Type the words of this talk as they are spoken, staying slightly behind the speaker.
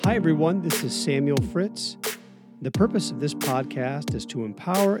Hi, everyone. This is Samuel Fritz. The purpose of this podcast is to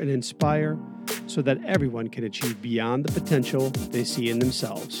empower and inspire so that everyone can achieve beyond the potential they see in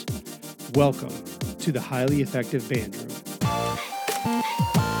themselves. Welcome to the Highly Effective Band Room.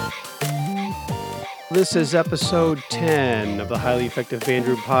 This is episode 10 of the Highly Effective Band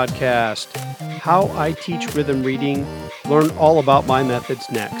Room podcast. How I teach rhythm reading. Learn all about my methods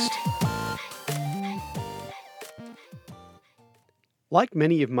next. Like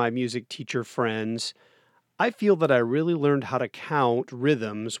many of my music teacher friends, I feel that I really learned how to count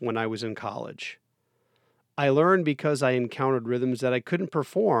rhythms when I was in college. I learned because I encountered rhythms that I couldn't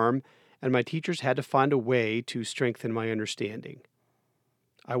perform, and my teachers had to find a way to strengthen my understanding.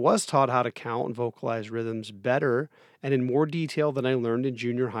 I was taught how to count and vocalize rhythms better and in more detail than I learned in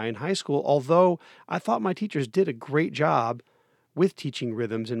junior high and high school, although I thought my teachers did a great job with teaching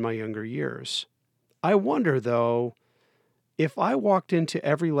rhythms in my younger years. I wonder, though, if I walked into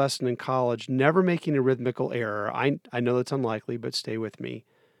every lesson in college never making a rhythmical error, I know that's unlikely, but stay with me,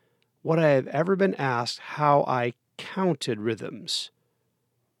 would I have ever been asked how I counted rhythms?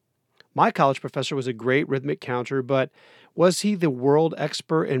 My college professor was a great rhythmic counter, but was he the world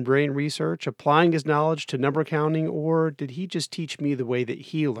expert in brain research, applying his knowledge to number counting, or did he just teach me the way that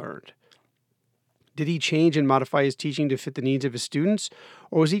he learned? Did he change and modify his teaching to fit the needs of his students,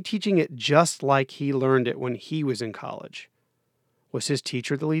 or was he teaching it just like he learned it when he was in college? Was his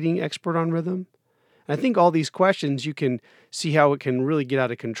teacher the leading expert on rhythm? And I think all these questions, you can see how it can really get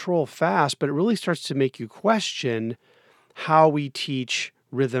out of control fast, but it really starts to make you question how we teach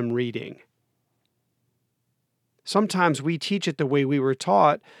rhythm reading. Sometimes we teach it the way we were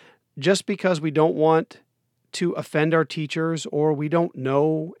taught just because we don't want to offend our teachers or we don't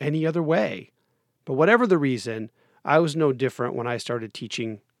know any other way. But whatever the reason, I was no different when I started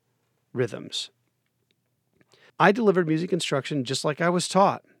teaching rhythms. I delivered music instruction just like I was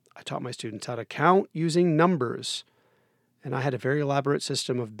taught. I taught my students how to count using numbers. And I had a very elaborate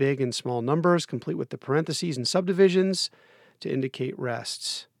system of big and small numbers, complete with the parentheses and subdivisions to indicate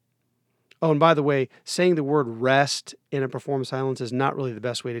rests. Oh, and by the way, saying the word rest in a performed silence is not really the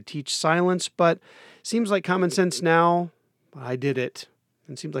best way to teach silence, but seems like common sense now. I did it,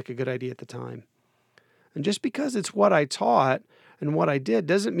 and seemed like a good idea at the time. And just because it's what I taught and what I did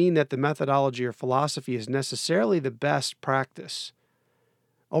doesn't mean that the methodology or philosophy is necessarily the best practice.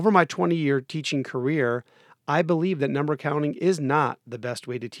 Over my 20-year teaching career, I believe that number counting is not the best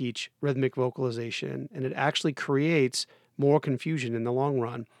way to teach rhythmic vocalization, and it actually creates more confusion in the long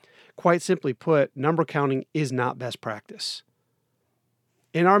run. Quite simply put, number counting is not best practice.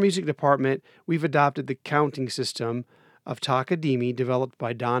 In our music department, we've adopted the counting system of Takadimi developed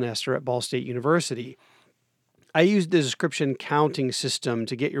by Don Esther at Ball State University. I used the description counting system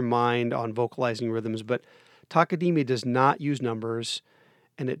to get your mind on vocalizing rhythms, but Takadimi does not use numbers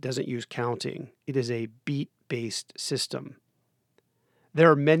and it doesn't use counting. It is a beat-based system. There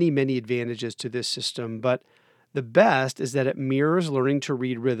are many, many advantages to this system, but the best is that it mirrors learning to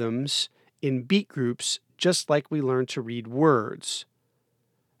read rhythms in beat groups just like we learn to read words.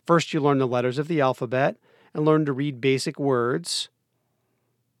 First, you learn the letters of the alphabet and learn to read basic words.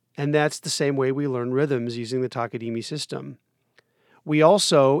 And that's the same way we learn rhythms using the Takadimi system. We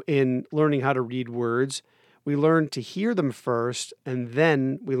also, in learning how to read words, we learn to hear them first, and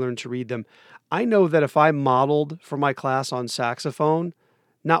then we learn to read them. I know that if I modeled for my class on saxophone,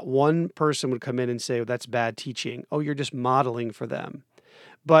 not one person would come in and say, oh, that's bad teaching. Oh, you're just modeling for them.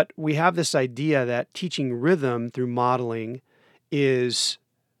 But we have this idea that teaching rhythm through modeling is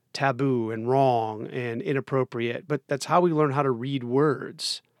taboo and wrong and inappropriate, but that's how we learn how to read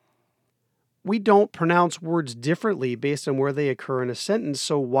words. We don't pronounce words differently based on where they occur in a sentence,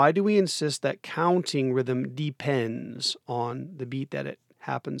 so why do we insist that counting rhythm depends on the beat that it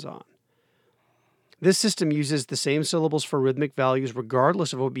happens on? This system uses the same syllables for rhythmic values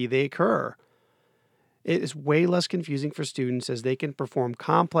regardless of what beat they occur. It is way less confusing for students as they can perform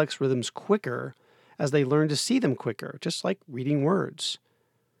complex rhythms quicker as they learn to see them quicker, just like reading words.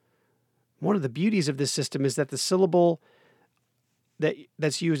 One of the beauties of this system is that the syllable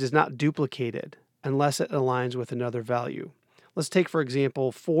that's used is not duplicated unless it aligns with another value. Let's take, for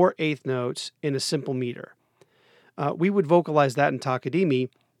example, 4 eighth notes in a simple meter. We would vocalize that in Takadimi,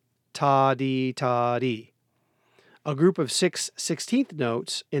 ta-di, ta-di. A group of 6 16th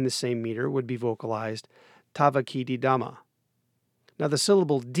notes in the same meter would be vocalized tavakidi dama. Now the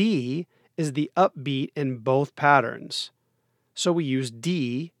syllable D is the upbeat in both patterns. So we use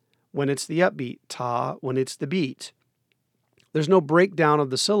D when it's the upbeat, ta when it's the beat. There's no breakdown of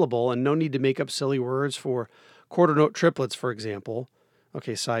the syllable and no need to make up silly words for quarter note triplets, for example.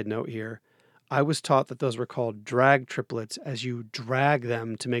 Okay, side note here. I was taught that those were called drag triplets as you drag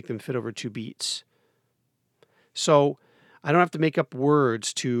them to make them fit over 2 beats. So I don't have to make up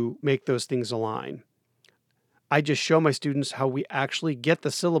words to make those things align. I just show my students how we actually get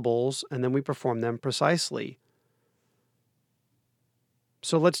the syllables and then we perform them precisely.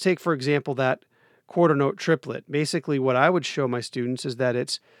 So let's take, for example, that quarter note triplet. Basically, what I would show my students is that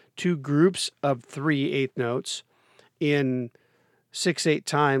it's 2 groups of 3 eighth notes in 6/8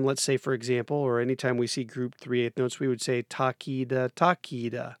 time, let's say, for example, or anytime we see group 3 eighth notes, we would say takida,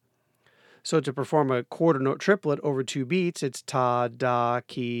 takida. So to perform a quarter note triplet over 2 beats, it's ta, da,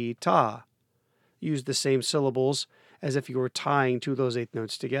 ki, ta. Use the same syllables as if you were tying 2 of those eighth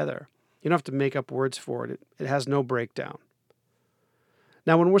notes together. You don't have to make up words for it. It has no breakdown.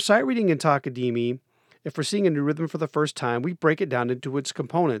 Now, when we're sight reading in Takadimi, if we're seeing a new rhythm for the first time, we break it down into its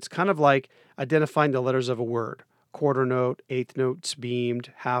components, kind of like identifying the letters of a word: quarter note, eighth notes,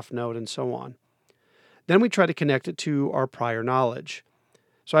 beamed, half note, and so on. Then we try to connect it to our prior knowledge.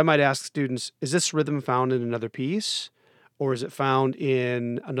 So I might ask students, is this rhythm found in another piece, or is it found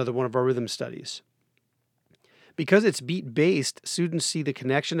in another one of our rhythm studies? Because it's beat-based, students see the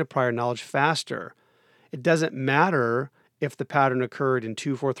connection to prior knowledge faster. It doesn't matter if the pattern occurred in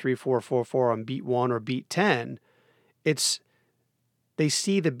 2-4-3-4-4-4 on beat 1 or beat 10. They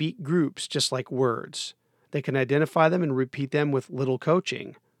see the beat groups just like words. They can identify them and repeat them with little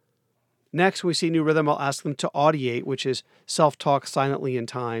coaching. Next, when we see a new rhythm, I'll ask them to audiate, which is self-talk silently in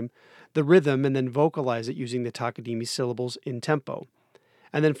time, the rhythm, and then vocalize it using the Takadimi syllables in tempo.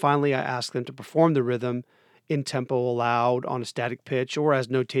 And then finally, I ask them to perform the rhythm in tempo aloud on a static pitch or as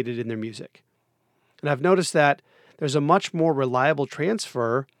notated in their music. And I've noticed that there's a much more reliable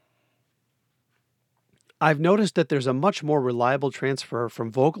transfer. From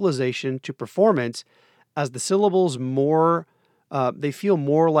vocalization to performance as the syllables they feel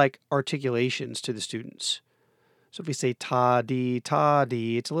more like articulations to the students. So if we say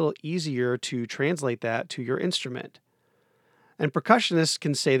ta-dee, it's a little easier to translate that to your instrument. And percussionists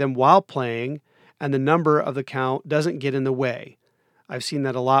can say them while playing, and the number of the count doesn't get in the way. I've seen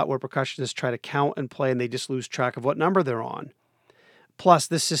that a lot where percussionists try to count and play and they just lose track of what number they're on. Plus,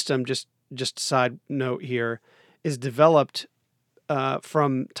 this system, just side note here, is developed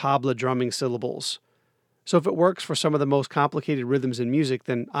from tabla drumming syllables. So if it works for some of the most complicated rhythms in music,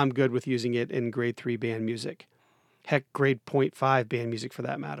 then I'm good with using it in grade 3 band music. Heck, grade 0.5 band music for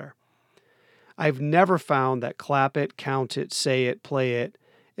that matter. I've never found that clap it, count it, say it, play it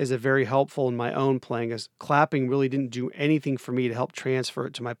is a very helpful in my own playing, as clapping really didn't do anything for me to help transfer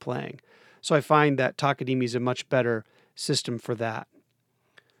it to my playing. So I find that Takadimi is a much better system for that.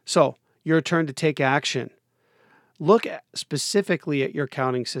 So, your turn to take action. Look specifically at your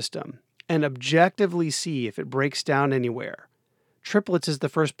counting system and objectively see if it breaks down anywhere. Triplets is the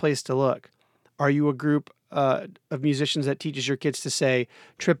first place to look. Are you a group of musicians that teaches your kids to say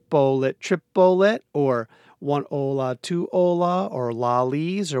tripolet, tripolet, or 1 ola, 2 ola, or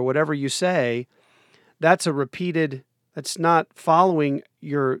lalis, or whatever you say? That's not following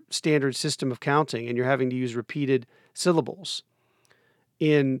your standard system of counting, and you're having to use repeated syllables.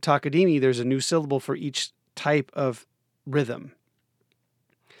 In Takadimi, there's a new syllable for each type of rhythm.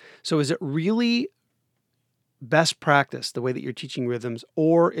 So is it really best practice, the way that you're teaching rhythms,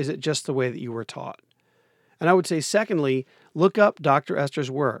 or is it just the way that you were taught? And I would say, secondly, look up Dr.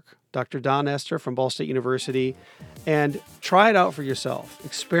 Esther's work, Dr. Don Esther from Ball State University, and try it out for yourself.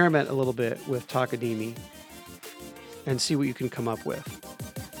 Experiment a little bit with Takadimi and see what you can come up with.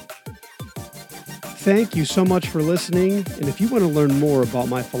 Thank you so much for listening, and if you want to learn more about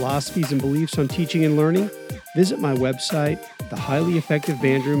my philosophies and beliefs on teaching and learning, visit my website,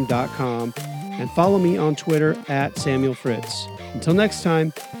 thehighlyeffectivebandroom.com, and follow me on Twitter @SamuelFritz. Until next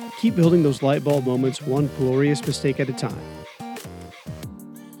time, keep building those light bulb moments one glorious mistake at a time.